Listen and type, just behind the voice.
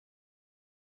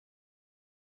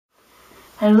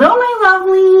Hello my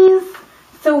lovelies!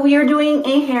 So we are doing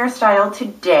a hairstyle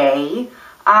today.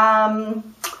 I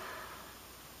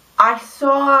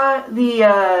saw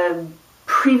the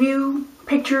preview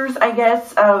pictures, I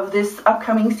guess, of this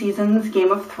upcoming season's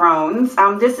Game of Thrones.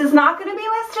 This is not going to be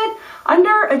listed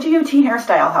under a GOT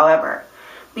hairstyle, however,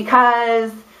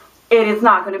 because it is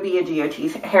not going to be a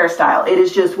GOT hairstyle. It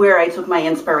is just where I took my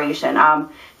inspiration.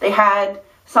 They had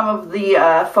some of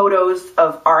the photos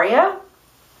of Arya.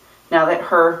 Now that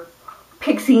her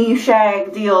pixie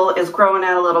shag deal is growing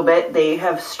out a little bit, they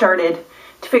have started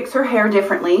to fix her hair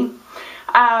differently.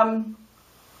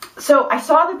 So I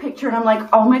saw the picture and I'm like,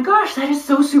 oh my gosh, that is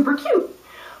so super cute.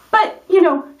 But, you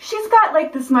know, she's got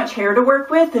like this much hair to work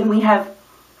with and we have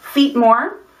feet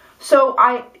more. So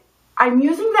I'm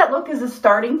using that look as a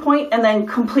starting point and then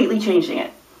completely changing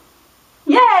it.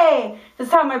 Yay!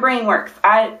 That's how my brain works.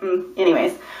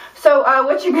 Anyways. So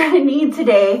what you're going to need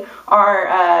today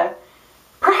are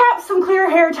perhaps some clear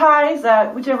hair ties,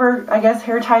 whichever, I guess,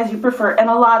 hair ties you prefer, and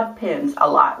a lot of pins. A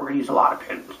lot. We're going to use a lot of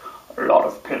pins. A lot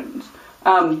of pins.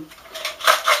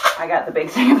 I got the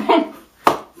big thing of pins.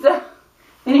 So,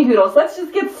 Anywhoodles, let's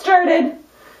just get started.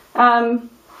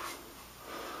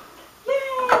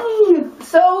 Yay!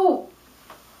 So,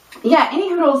 yeah,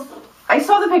 Anywhoodles, I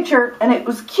saw the picture, and it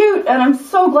was cute, and I'm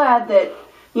so glad that,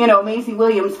 you know, Maisie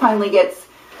Williams finally gets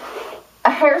a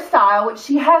hairstyle, which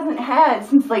she hasn't had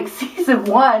since, like, season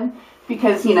 1,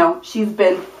 because, you know, she's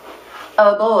been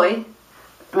a boy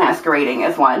masquerading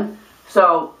as one.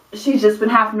 So, she's just been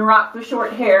having to rock the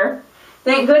short hair.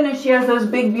 Thank goodness she has those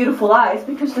big, beautiful eyes,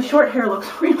 because the short hair looks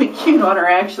really cute on her,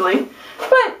 actually.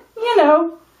 But, you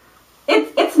know,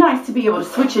 it's nice to be able to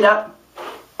switch it up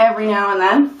every now and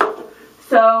then.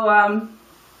 So,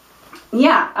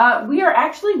 yeah, we are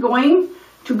actually going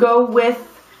to go with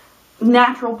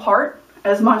natural part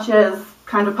as much as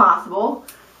kind of possible,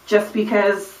 just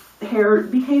because hair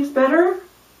behaves better.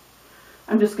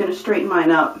 I'm just going to straighten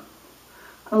mine up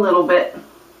a little bit.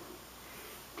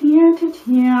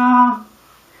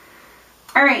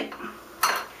 Alright,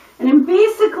 and I'm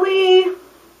basically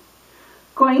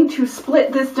going to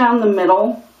split this down the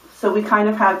middle so we kind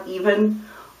of have even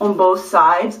on both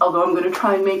sides, although I'm going to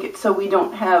try and make it so we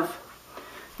don't have,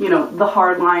 you know, the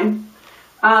hard line.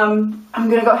 I'm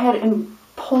going to go ahead and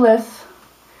pull this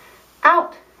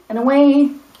out and away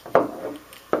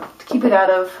to keep it out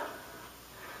of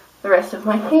the rest of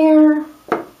my hair,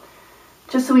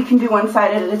 just so we can do one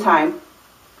side at a time.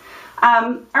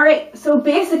 Alright, so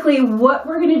basically what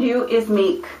we're going to do is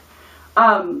make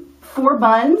 4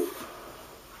 buns.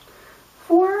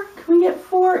 4? Can we get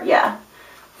 4? Yeah.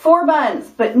 4 buns,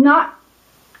 but not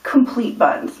complete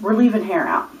buns. We're leaving hair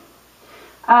out.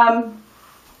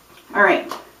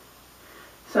 Alright,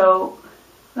 so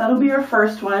that'll be our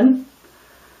first one.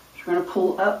 We're going to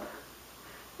pull up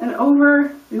and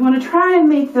over. We want to try and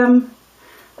make them,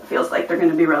 it feels like they're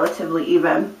going to be relatively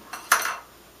even.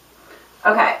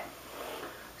 Okay,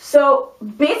 so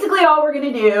basically all we're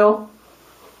going to do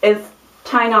is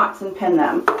tie knots and pin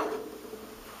them.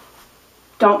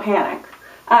 Don't panic.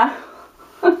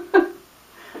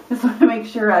 Just want to make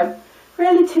sure I'm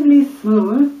relatively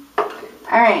smooth.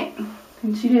 Alright, I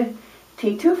want you to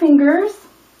take 2 fingers,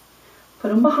 put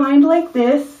them behind like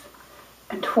this,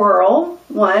 and twirl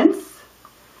once.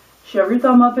 Shove your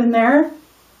thumb up in there,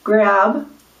 grab,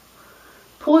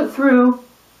 pull it through,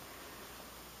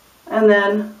 and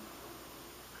then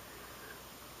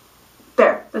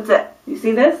there, that's it. You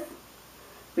see this?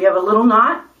 We have a little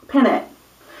knot, pin it.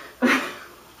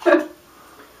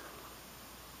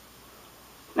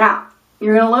 Now,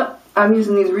 you're going to look, I'm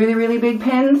using these really, really big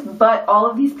pins, but all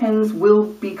of these pins will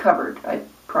be covered, I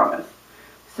promise.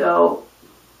 So,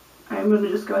 I'm going to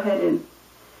just go ahead and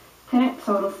pin it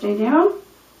so it'll stay down.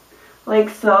 Like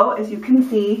so. As you can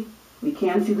see, we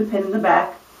can see the pin in the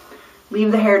back.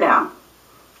 Leave the hair down.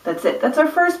 That's it. That's our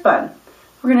first bun.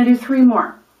 We're going to do 3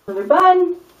 more. Another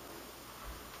bun.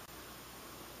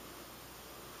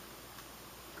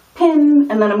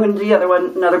 Pin. And then I'm going to do the other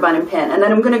one, another bun and pin. And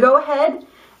then I'm going to go ahead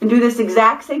and do this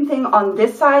exact same thing on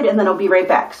this side, and then I'll be right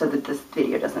back so that this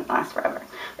video doesn't last forever.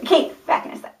 Okay, back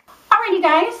in a sec. Alrighty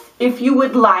guys, if you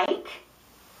would like,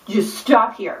 just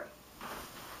stop here,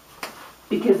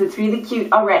 because it's really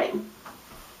cute already.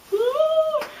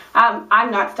 I'm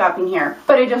not stopping here,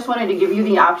 but I just wanted to give you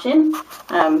the option.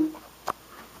 You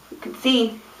can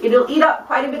see it'll eat up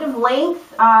quite a bit of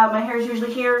length. My hair is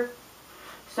usually here,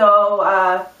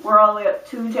 so we're all the way up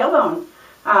to tailbone.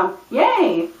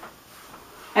 Yay!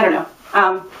 I don't know.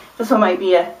 This one might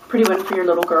be a pretty one for your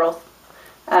little girls.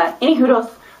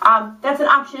 Anywhoodles, that's an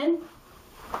option.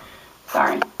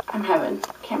 Sorry, I'm having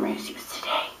camera issues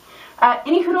today.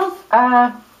 Anywhoodles,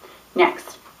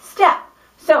 next step.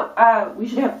 So we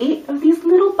should have 8 of these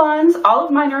little buns. All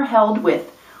of mine are held with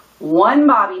 1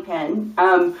 bobby pin.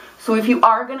 So if you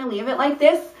are going to leave it like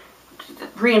this,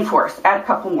 reinforce, add a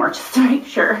couple more just to make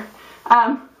sure.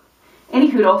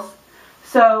 Anywhoodles.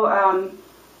 So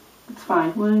it's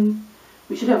fine.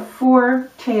 We should have 4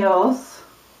 tails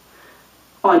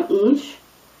on each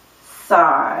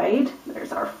side.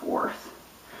 There's our 4th.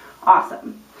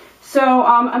 Awesome. So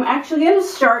I'm actually going to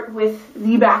start with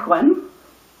the back one,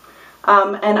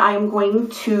 and I'm going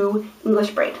to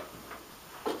English braid.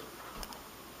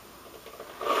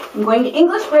 I'm going to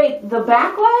English braid the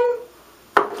back one.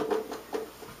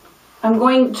 I'm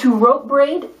going to rope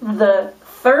braid the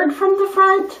 3rd from the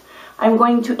front. I'm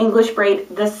going to English braid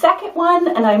the 2nd one,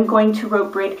 and I'm going to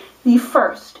rope braid the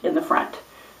 1st in the front.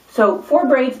 So 4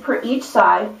 braids per each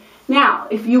side. Now,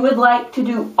 if you would like to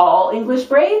do all English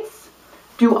braids,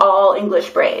 do all English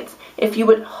braids. If you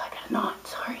would, oh, I got a knot,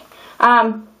 sorry.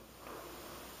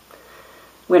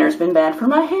 Winter's been bad for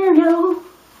my hair now.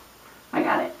 I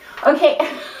got it. Okay,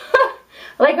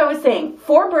 like I was saying,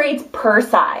 4 braids per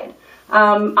side.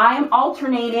 I am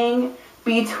alternating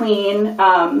between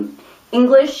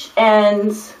English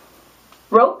and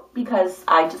rope because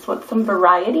I just want some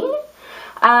variety.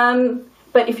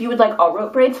 But if you would like all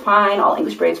rope braids, fine. All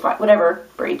English braids, fine. Whatever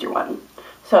braids you're wanting.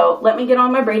 So let me get all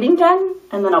my braiding done,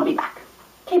 and then I'll be back.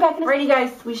 Okay, back in a minute. Alrighty,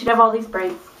 guys. We should have all these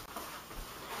braids.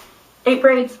 8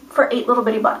 braids for 8 little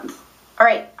bitty buttons.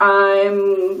 Alright,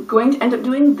 I'm going to end up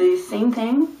doing the same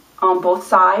thing on both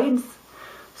sides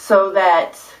so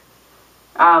that,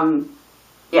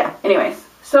 yeah, anyways.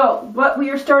 So what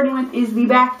we are starting with is the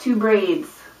back 2 braids.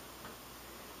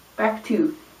 Back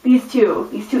 2. These two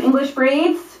English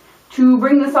braids. To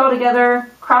bring this all together,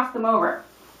 cross them over.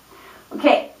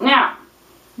 Okay, now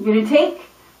you're going to take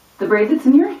the braid that's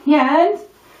in your hand,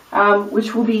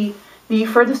 which will be the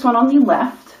furthest one on the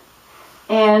left,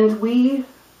 and we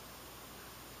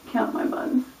count my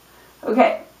buns.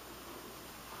 Okay,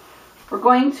 we're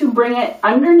going to bring it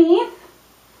underneath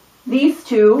these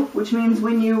 2, which means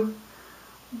when you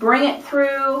bring it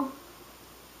through,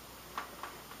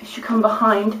 it should come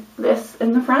behind this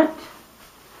in the front.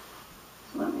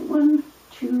 So let me 1,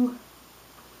 2,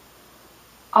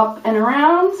 up and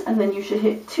around, and then you should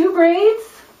hit 2 braids.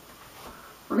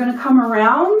 We're going to come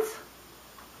around,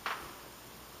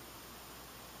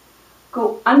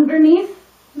 go underneath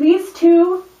these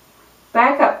 2,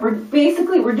 back up. We're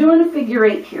doing a figure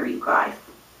 8 here, you guys.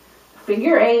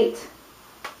 Figure 8.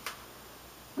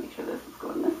 Make sure this is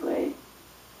going this way.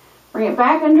 Bring it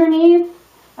back underneath,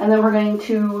 and then we're going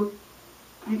to,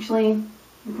 actually,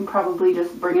 you can probably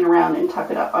just bring it around and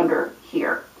tuck it up under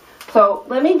here. So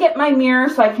let me get my mirror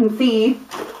so I can see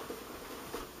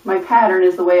my pattern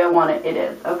is the way I want it. It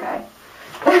is. Okay.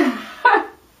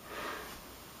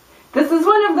 This is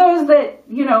one of those that,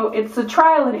 you know, it's a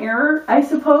trial and error, I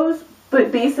suppose.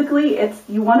 But basically,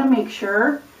 you want to make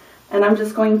sure. And I'm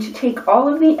just going to take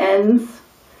all of the ends.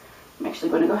 I'm actually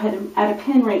going to go ahead and add a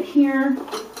pin right here,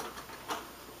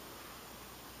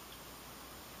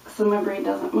 so my braid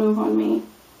doesn't move on me.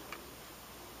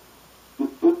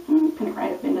 Pin it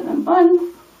right up into them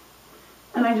buns.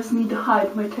 And I just need to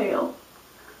hide my tail,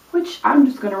 which I'm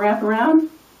just going to wrap around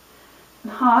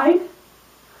and hide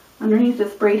underneath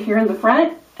this braid here in the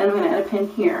front. And I'm going to add a pin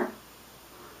here.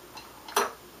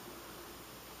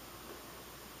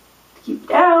 Keep it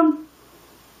down.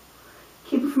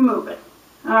 Keep it from moving.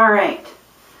 Alright.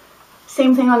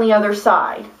 Same thing on the other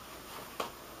side,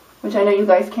 which I know you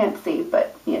guys can't see,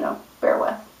 but, you know, bear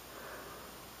with.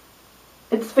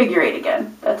 It's figure 8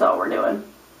 again. That's all we're doing.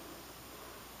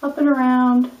 Up and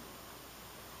around,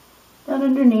 down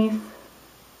underneath,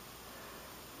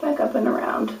 back up and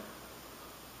around.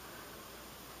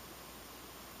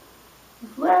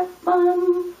 This last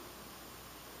bun,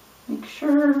 make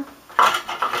sure.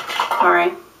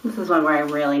 Alright, this is one where I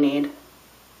really need.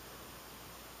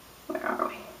 Where are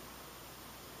we?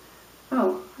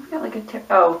 Oh, I've got like a tip.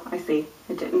 Oh, I see.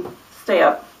 It didn't stay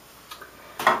up.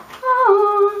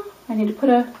 Oh, I need to put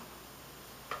a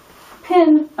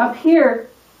pin up here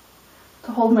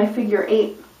to hold my figure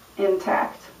 8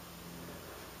 intact.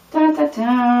 Da, da,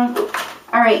 da.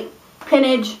 Alright,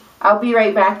 pinnage. I'll be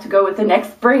right back to go with the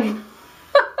next braid.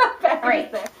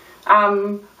 Alright,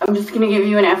 I'm just going to give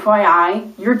you an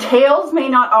FYI. Your tails may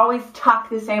not always tuck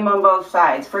the same on both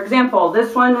sides. For example,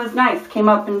 this one was nice, came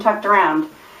up and tucked around.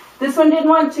 This one didn't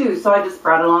want to, so I just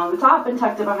brought it along the top and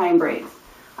tucked it behind braids.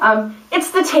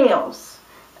 It's the tails.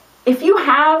 If you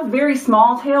have very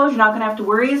small tails, you're not going to have to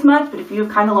worry as much, but if you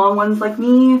have kind of long ones like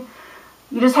me,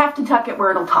 you just have to tuck it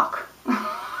where it'll tuck. A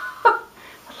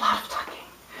lot of tucking.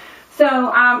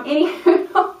 So, anyway,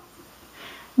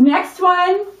 next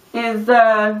one is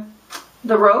the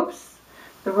ropes,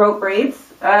 the rope braids.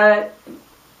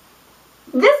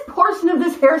 This portion of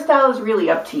this hairstyle is really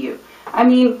up to you. I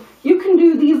mean, you can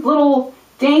do these little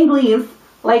danglies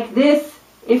like this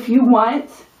if you want.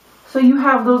 So you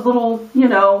have those little, you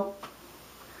know,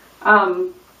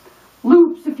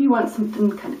 loops if you want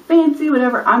something kind of fancy,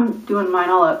 whatever. I'm doing mine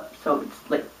all up, so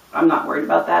it's like, I'm not worried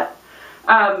about that.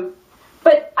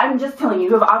 But I'm just telling you,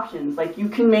 you have options. Like, you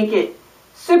can make it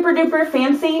super duper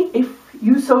fancy if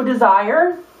you so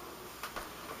desire.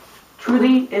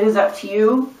 Truly, it is up to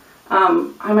you.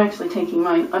 I'm actually taking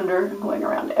mine under and going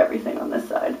around everything on this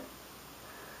side.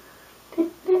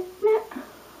 And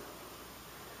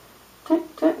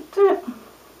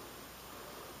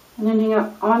ending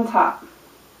up on top.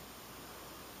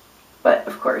 But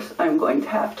of course, I'm going to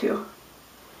have to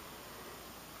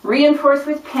reinforce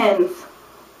with pins.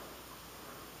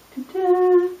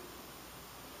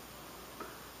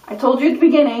 I told you at the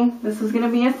beginning, this was going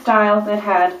to be a style that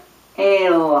had a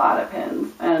lot of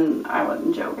pins, and I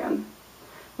wasn't joking.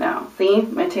 Now, see,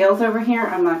 my tail's over here.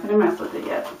 I'm not going to mess with it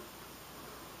yet.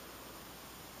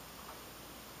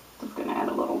 Just going to add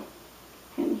a little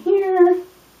pin here.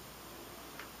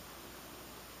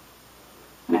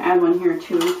 I'm going to add one here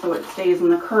too, so it stays in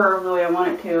the curve the way I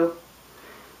want it to.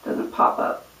 Doesn't pop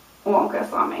up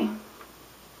wonkus on me.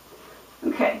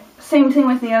 Okay, same thing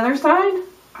with the other side.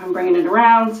 I'm bringing it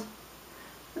around,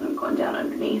 and I'm going down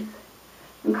underneath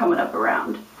and coming up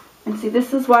around. And see,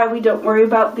 this is why we don't worry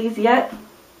about these yet.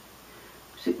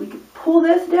 So we can pull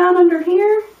this down under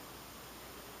here,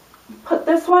 put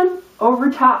this one over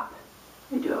top.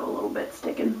 I do have a little bit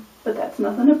sticking, but that's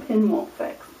nothing a pin won't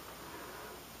fix.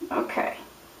 Okay.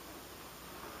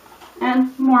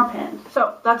 And more pins.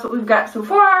 So that's what we've got so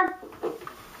far. We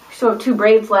still have 2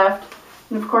 braids left.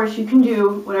 And of course you can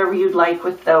do whatever you'd like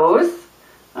with those.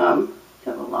 You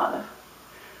have a lot of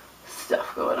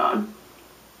stuff going on.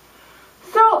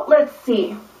 So let's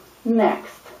see.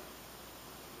 Next.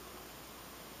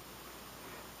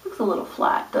 Looks a little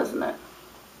flat, doesn't it?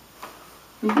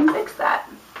 We can fix that.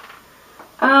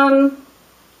 I'm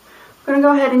going to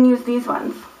go ahead and use these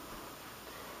ones.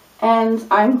 And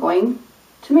I'm going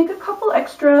to make a couple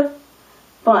extra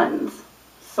buns,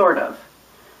 sort of.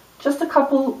 Just a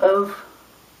couple of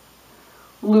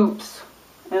loops,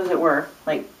 as it were,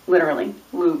 like literally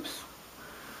loops.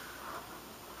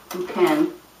 And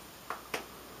pin.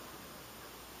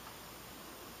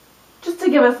 Just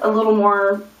to give us a little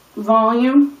more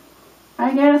volume,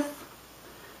 I guess.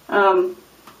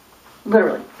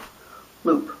 Literally,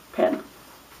 loop, pin.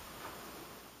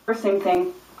 Same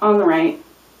thing on the right.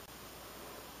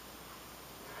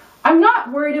 I'm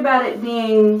not worried about it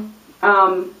being,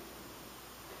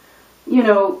 you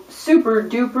know, super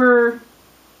duper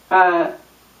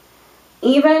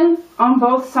even on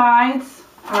both sides.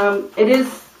 It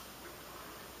is,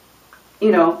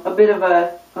 you know, a bit of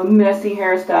a messy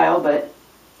hairstyle, but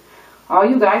all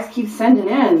you guys keep sending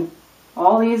in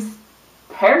all these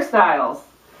hairstyles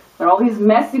and all these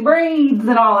messy braids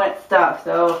and all that stuff.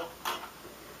 So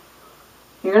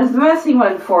here's the messy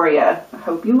one for you. I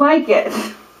hope you like it.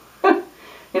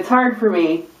 It's hard for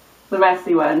me, the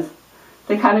messy ones.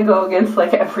 They kind of go against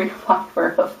like every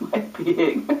fiber of my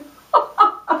being.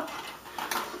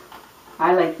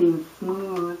 I like things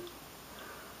smooth.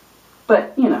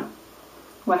 But, you know,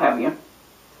 what have you.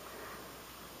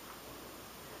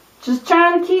 Just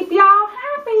trying to keep y'all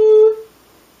happy.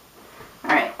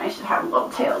 Alright, I should have a little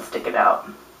tail sticking out.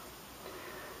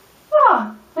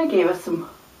 Ah, that gave us some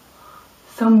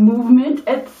movement,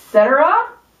 etc.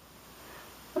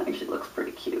 That actually looks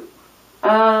pretty cute.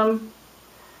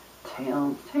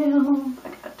 Tails. I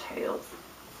got tails.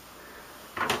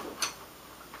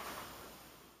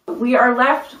 We are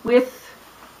left with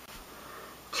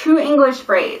 2 English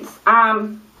braids.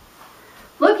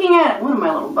 Looking at one of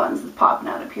my little buns is popping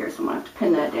out up here, so I'm gonna have to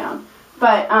pin that down.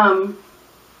 But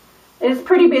it's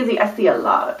pretty busy. I see a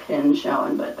lot of pins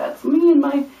showing, but that's me and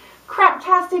my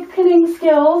craptastic pinning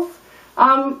skills.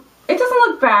 It doesn't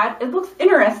look bad. It looks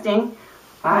interesting.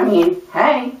 I mean,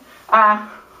 hey.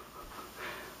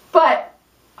 But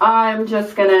I'm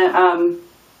just gonna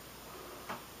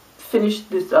finish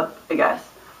this up, I guess.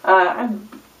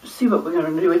 See what we're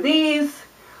gonna do with these.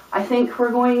 I think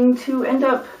we're going to end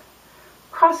up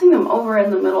crossing them over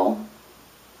in the middle,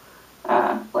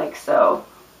 like so.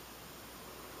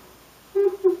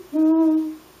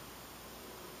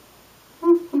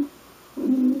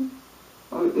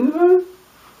 Or even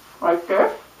like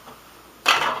this.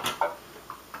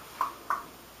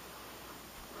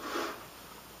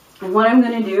 And what I'm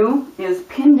going to do is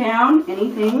pin down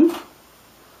anything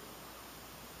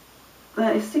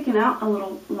that is sticking out a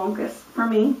little longest for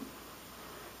me,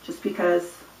 just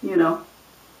because, you know,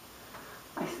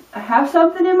 I have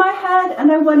something in my head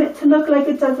and I want it to look like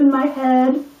it does in my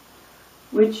head,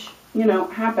 which, you know,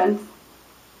 happens.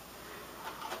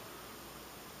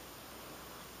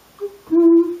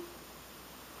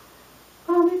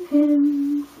 Bobby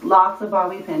pins. Lots of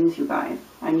bobby pins, you guys.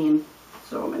 I mean,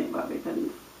 so many bobby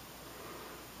pins.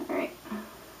 Alright,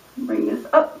 bring this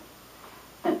up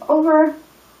and over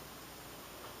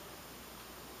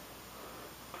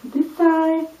to this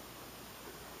side.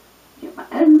 Get my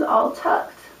ends all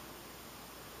tucked.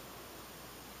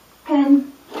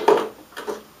 Pen.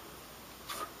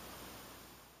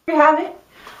 There you have it.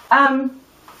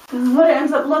 This is what it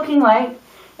ends up looking like.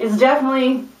 It's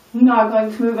definitely not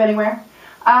going to move anywhere.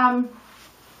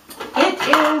 It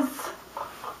is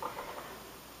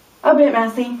a bit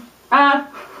messy.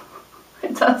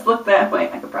 It does look that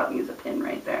way. I could probably use a pin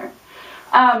right there.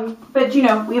 But you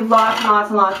know, we have lots and lots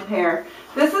and lots of hair.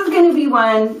 This is going to be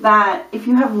one that if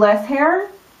you have less hair,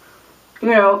 you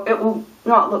know, it will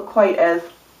not look quite as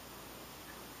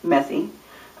messy.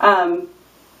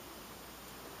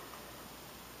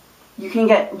 You can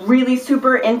get really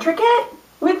super intricate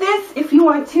with this if you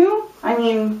want to. I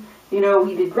mean, you know,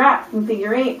 we did wraps and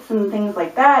figure eights and things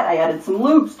like that. I added some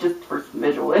loops just for some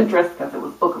visual interest because it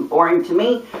was looking boring to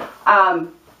me.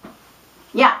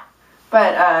 Yeah,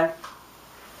 but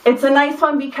it's a nice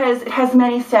one because it has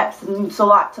many steps and it's a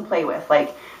lot to play with.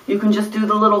 Like, you can just do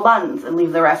the little buns and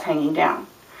leave the rest hanging down.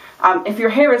 If your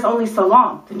hair is only so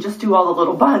long, then just do all the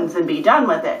little buns and be done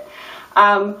with it.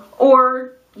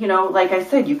 Or, you know, like I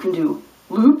said, you can do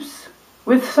loops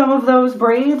with some of those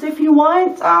braids if you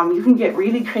want. You can get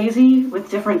really crazy with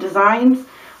different designs.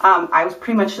 I was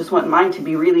pretty much just wanting mine to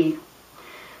be really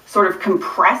sort of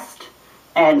compressed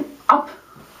and up,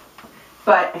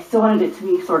 but I still wanted it to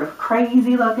be sort of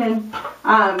crazy looking.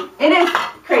 It is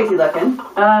crazy looking,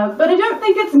 but I don't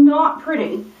think it's not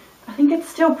pretty. I think it's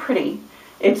still pretty.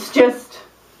 It's just,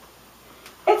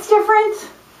 it's different.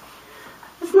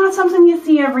 It's not something you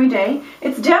see every day.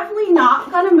 It's definitely not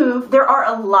going to move. There are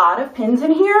a lot of pins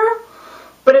in here,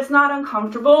 but it's not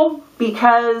uncomfortable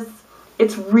because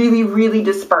it's really, really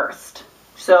dispersed.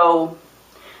 So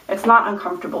it's not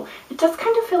uncomfortable. It does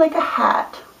kind of feel like a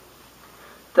hat,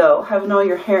 though, having all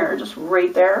your hair just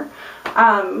right there. But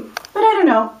I don't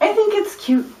know. I think it's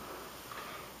cute.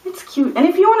 It's cute. And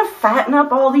if you want to fatten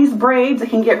up all these braids, it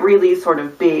can get really sort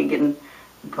of big and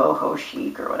boho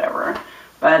chic or whatever.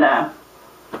 But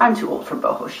I'm too old for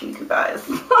boho chic, you guys.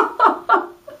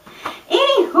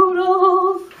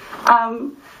 Anywhoodles.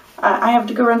 I have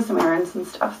to go run some errands and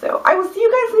stuff, so I will see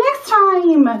you guys next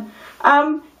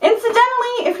time.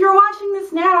 Incidentally, if you're watching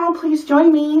this now, please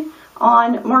join me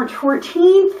on March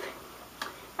 14th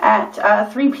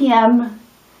at 3 p.m.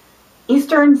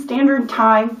 Eastern Standard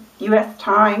Time, U.S.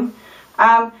 time.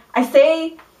 I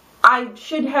say I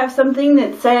should have something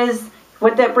that says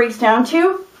what that breaks down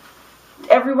to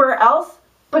everywhere else,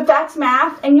 but that's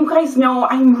math, and you guys know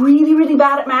I'm really, really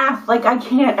bad at math. Like, I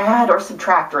can't add or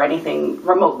subtract or anything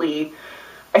remotely.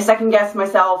 I second guess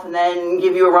myself and then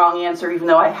give you a wrong answer, even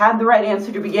though I had the right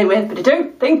answer to begin with, but I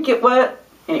don't think it would.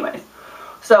 Anyways,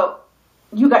 so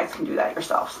you guys can do that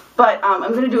yourselves. But I'm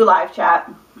going to do a live chat.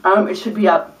 It should be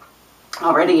up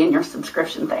already in your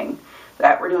subscription thing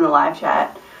that we're doing a live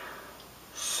chat.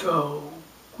 So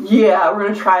yeah, we're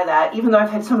going to try that, even though I've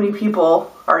had so many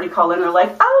people already call in. They're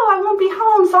like, oh, I won't be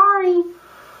home, sorry.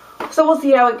 So we'll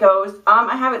see how it goes.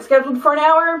 I have it scheduled for an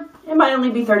hour. It might only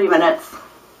be 30 minutes.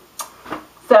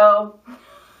 So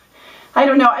I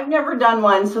don't know. I've never done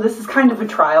one, so this is kind of a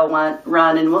trial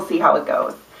run, and we'll see how it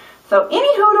goes. So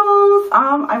Anywhoodles,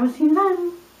 I will see you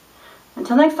then.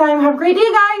 Until next time, have a great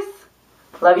day,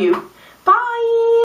 guys. Love you. Bye.